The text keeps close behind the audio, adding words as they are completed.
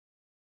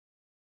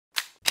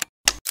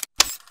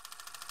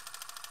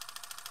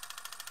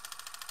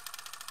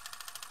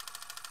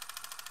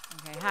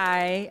Okay,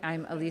 hi,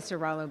 I'm Alyssa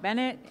Rallo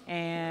Bennett,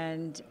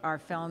 and our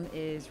film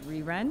is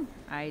ReRun.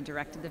 I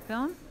directed the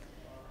film.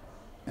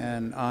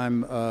 And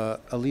I'm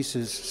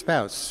Alyssa's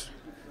spouse.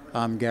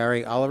 I'm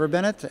Gary Oliver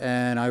Bennett,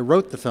 and I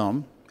wrote the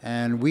film.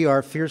 And we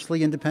are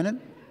fiercely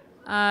independent.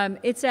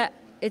 It's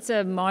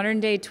a modern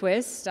day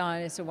twist on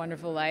It's a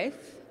Wonderful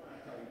Life.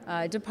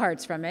 It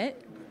departs from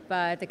it,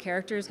 but the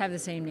characters have the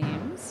same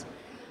names.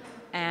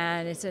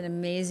 And it's an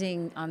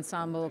amazing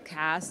ensemble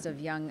cast of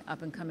young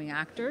up-and-coming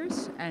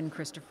actors, and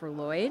Christopher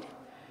Lloyd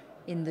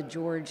in the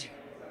George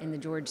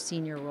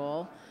Senior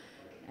role,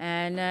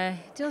 and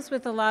deals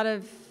with a lot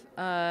of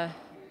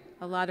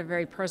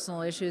very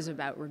personal issues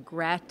about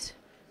regret,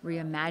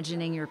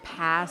 reimagining your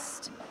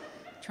past,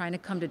 trying to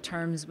come to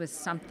terms with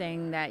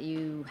something that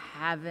you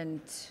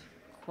haven't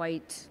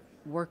quite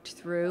worked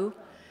through,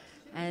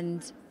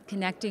 and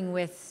connecting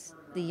with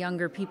the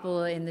younger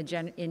people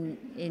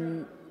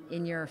in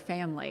your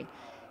family,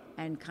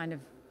 and kind of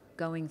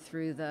going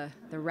through the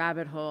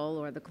rabbit hole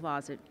or the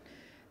closet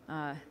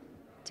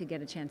to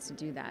get a chance to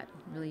do that.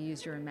 Really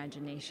use your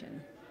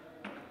imagination.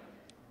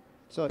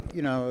 So,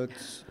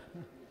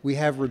 we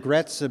have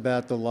regrets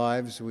about the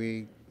lives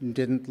we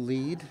didn't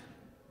lead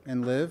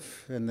and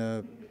live, and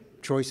the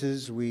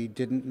choices we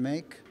didn't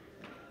make.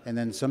 And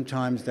then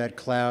sometimes that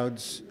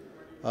clouds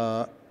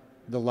the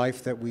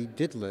life that we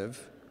did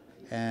live,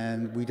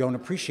 and we don't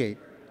appreciate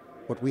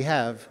what we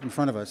have in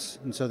front of us.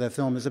 And so that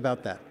film is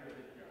about that,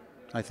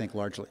 I think,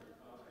 largely.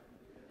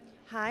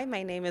 Hi,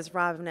 my name is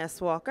Robin S.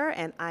 Walker,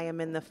 and I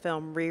am in the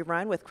film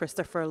ReRun with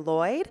Christopher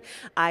Lloyd.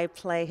 I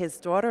play his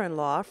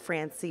daughter-in-law,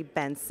 Francie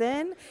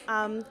Benson.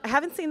 I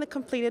haven't seen the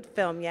completed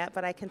film yet,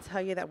 but I can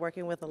tell you that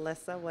working with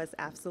Alyssa was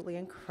absolutely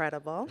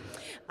incredible.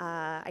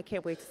 I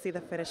can't wait to see the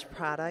finished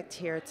product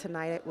here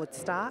tonight at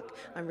Woodstock.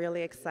 I'm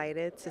really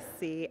excited to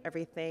see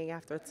everything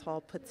after it's all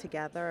put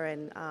together,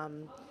 and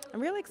I'm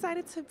really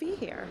excited to be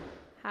here.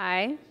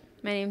 Hi,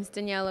 my name is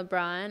Danielle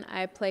LeBron.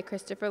 I play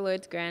Christopher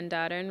Lloyd's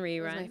granddaughter in ReRun.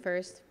 It was my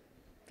first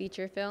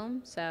feature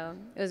film, so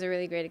it was a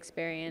really great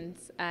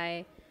experience.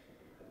 I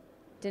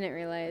didn't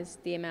realize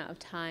the amount of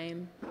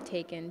time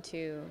taken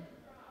to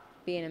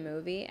be in a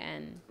movie,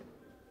 and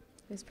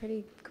it was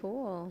pretty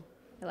cool.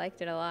 I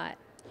liked it a lot.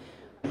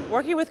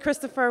 Working with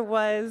Christopher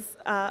was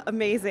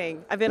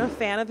amazing. I've been a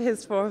fan of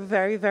his for a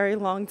very, very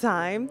long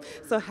time.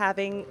 So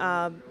having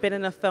been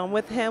in a film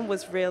with him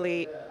was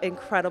really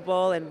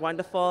incredible and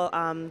wonderful.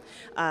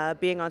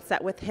 Being on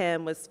set with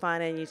him was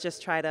fun, and you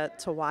just try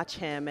to watch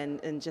him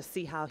and just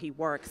see how he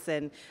works.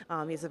 And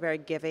he's a very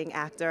giving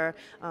actor.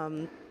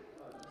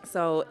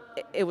 So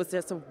it was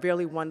just a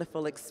really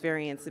wonderful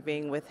experience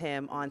being with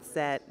him on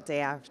set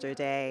day after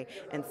day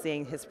and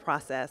seeing his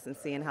process and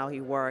seeing how he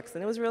works.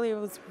 And it was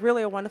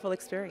really a wonderful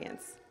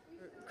experience.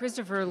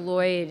 Christopher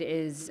Lloyd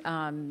is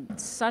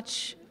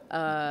such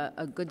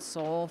a good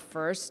soul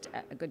first,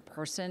 a good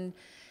person.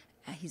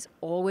 He's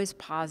always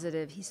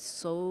positive. He's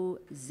so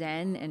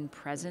zen and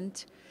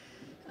present,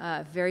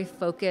 very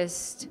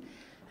focused,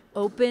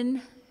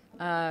 open.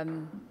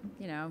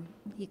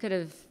 He could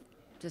have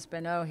just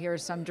been, oh,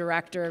 here's some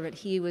director, but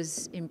he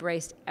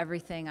embraced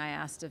everything I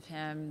asked of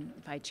him.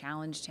 If I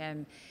challenged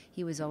him,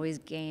 he was always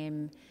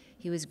game.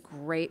 He was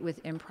great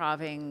with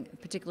improvising,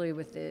 particularly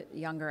with the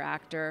younger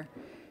actor,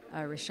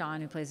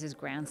 Rashawn, who plays his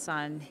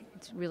grandson.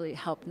 It's really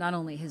helped not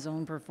only his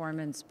own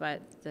performance,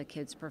 but the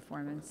kid's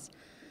performance.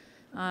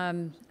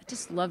 I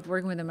just loved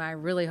working with him. I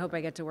really hope I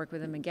get to work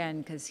with him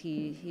again, because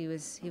he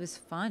was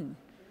fun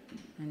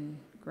and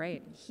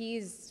great.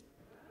 He's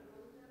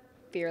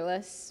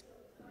fearless.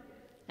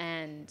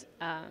 And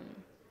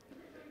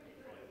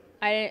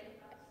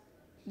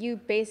you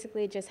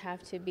basically just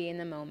have to be in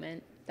the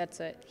moment. That's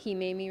what he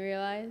made me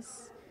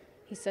realize.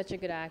 He's such a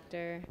good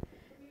actor,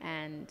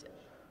 and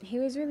he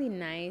was really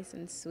nice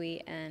and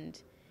sweet,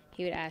 and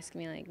he would ask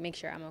me, like, make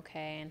sure I'm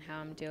okay and how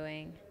I'm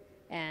doing.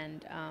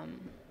 And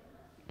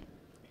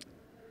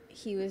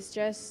he was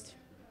just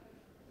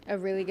a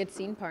really good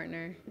scene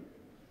partner.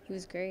 He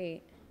was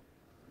great.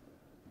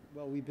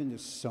 Well, we've been to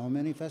so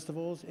many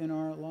festivals in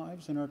our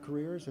lives, in our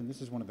careers, and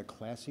this is one of the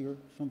classier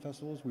film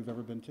festivals we've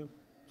ever been to.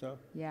 So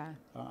yeah,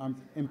 I'm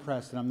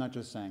impressed, and I'm not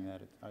just saying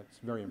that. It's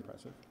very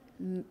impressive.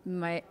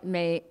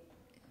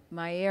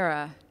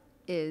 Mayra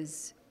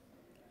is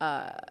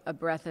a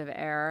breath of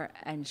air,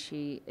 and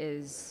she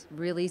is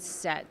really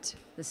set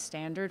the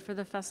standard for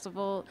the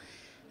festival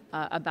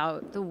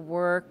about the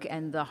work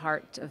and the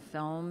heart of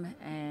film,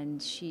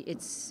 and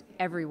it's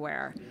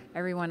everywhere.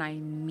 Everyone I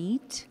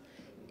meet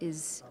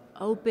is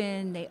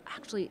open.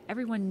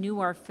 Everyone knew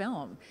our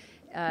film.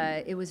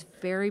 It was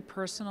very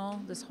personal,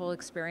 this whole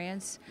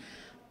experience.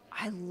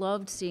 I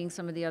loved seeing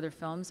some of the other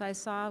films I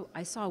saw.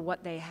 I saw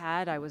what they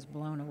had. I was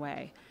blown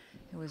away.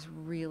 It was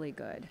really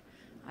good.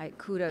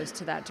 Kudos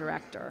to that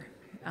director.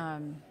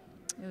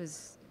 It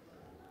was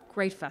a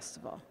great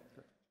festival.